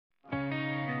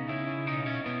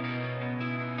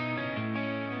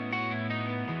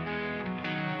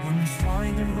On this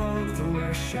winding road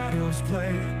where shadows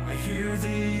play, I hear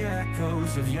the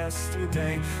echoes of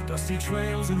yesterday, dusty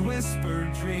trails and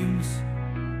whispered dreams.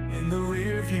 In the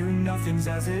rear view, nothing's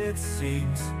as it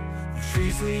seems. The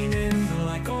trees lean in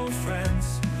like old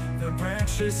friends, the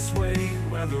branches sway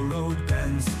where the road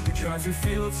bends. We drive through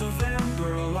fields of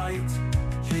amber light,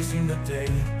 chasing the day,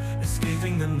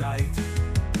 escaping the night.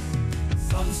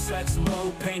 Sunsets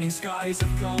low, painting skies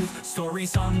of gold,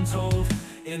 stories untold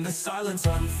in the silence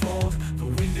unfold. The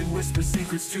wind whispers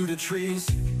secrets to the trees,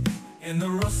 in the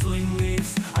rustling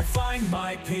leaves I find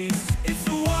my peace. It's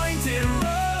the winding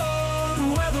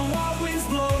road where the wild winds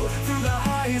blow. Through the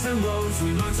highs and lows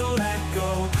we learn to let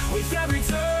go, with every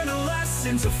turn a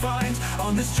lesson to find.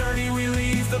 On this journey we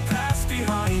leave the past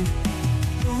behind.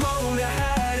 The road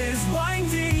ahead is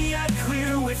winding yet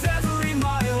clear, with every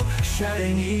mile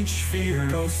shedding each fear.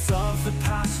 Ghosts of the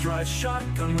past ride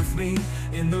shotgun with me,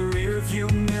 in the rear view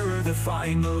mirror they're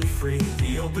finally free.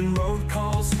 The open road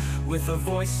calls with a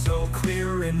voice so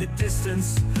clear. In the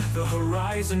distance the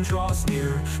horizon draws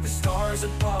near, the stars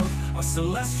above a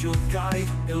celestial guide,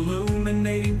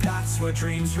 illuminating paths where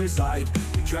dreams reside.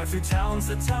 We drive through towns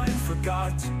that time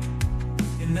forgot,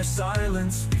 in their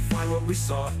silence we find what we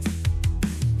sought.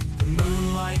 The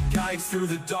moonlight guides through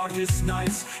the darkest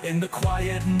nights, in the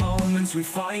quiet moments we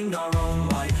find our own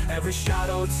light. Every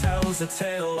shadow tells a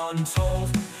tale untold,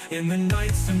 in the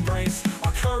night's embrace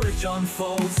our courage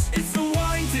unfolds. It's the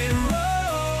winding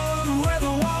road where the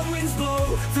wild winds blow.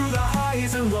 Through the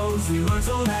highs and lows we learn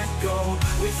to let go,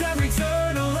 with every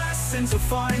turn a lesson to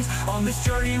find. On this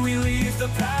journey we leave the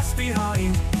past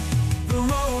behind. The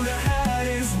road ahead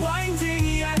is winding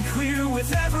yet clear,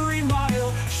 with every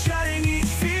mile shedding each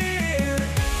fear.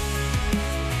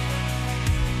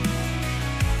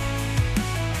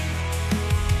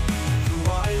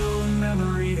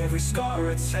 Every scar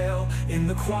a tale, in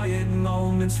the quiet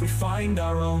moments we find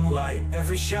our own light.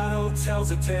 Every shadow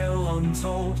tells a tale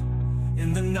untold,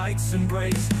 in the night's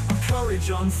embrace our courage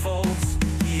unfolds.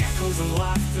 The echoes of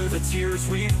laughter, the tears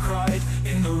we've cried,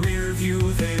 in the rear view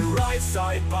they ride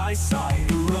side by side.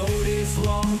 The road is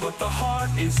long but the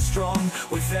heart is strong,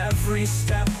 with every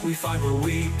step we find where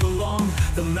we belong.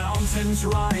 The mountains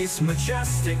rise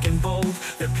majestic and bold,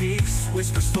 their peaks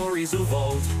whisper stories of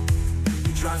old.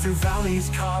 Drive through valleys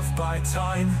carved by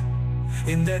time,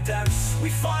 in their depths we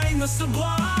find the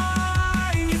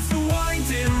sublime. It's the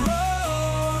winding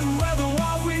road where the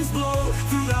wild winds blow.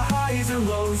 Through the highs and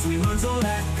lows we learn to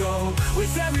let go,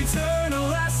 with every turn a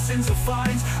lesson to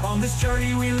find. On this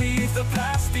journey we leave the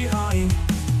past behind.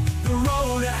 The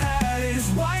road ahead is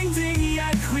winding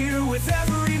yet clear, with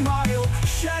every mile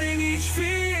shedding each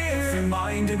fear. The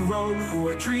minded road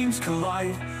where dreams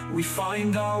collide, we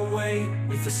find our way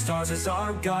with the stars as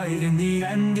our guide. In the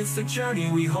end it's the journey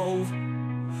we hold,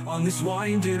 on this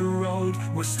winding road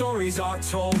where stories are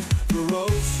told. The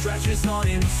road stretches on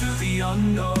into the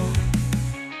unknown.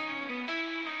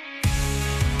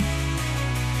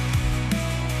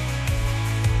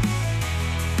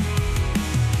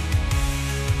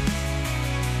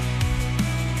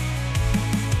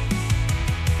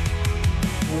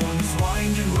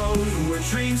 Winding road where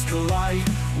dreams collide,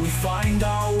 we find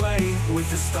our way with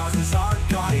the stars as our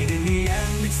guide. In the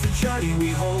end it's the journey we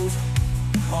hold,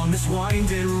 on this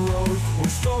winding road where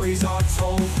stories are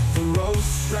told. The road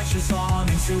stretches on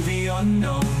into the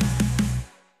unknown.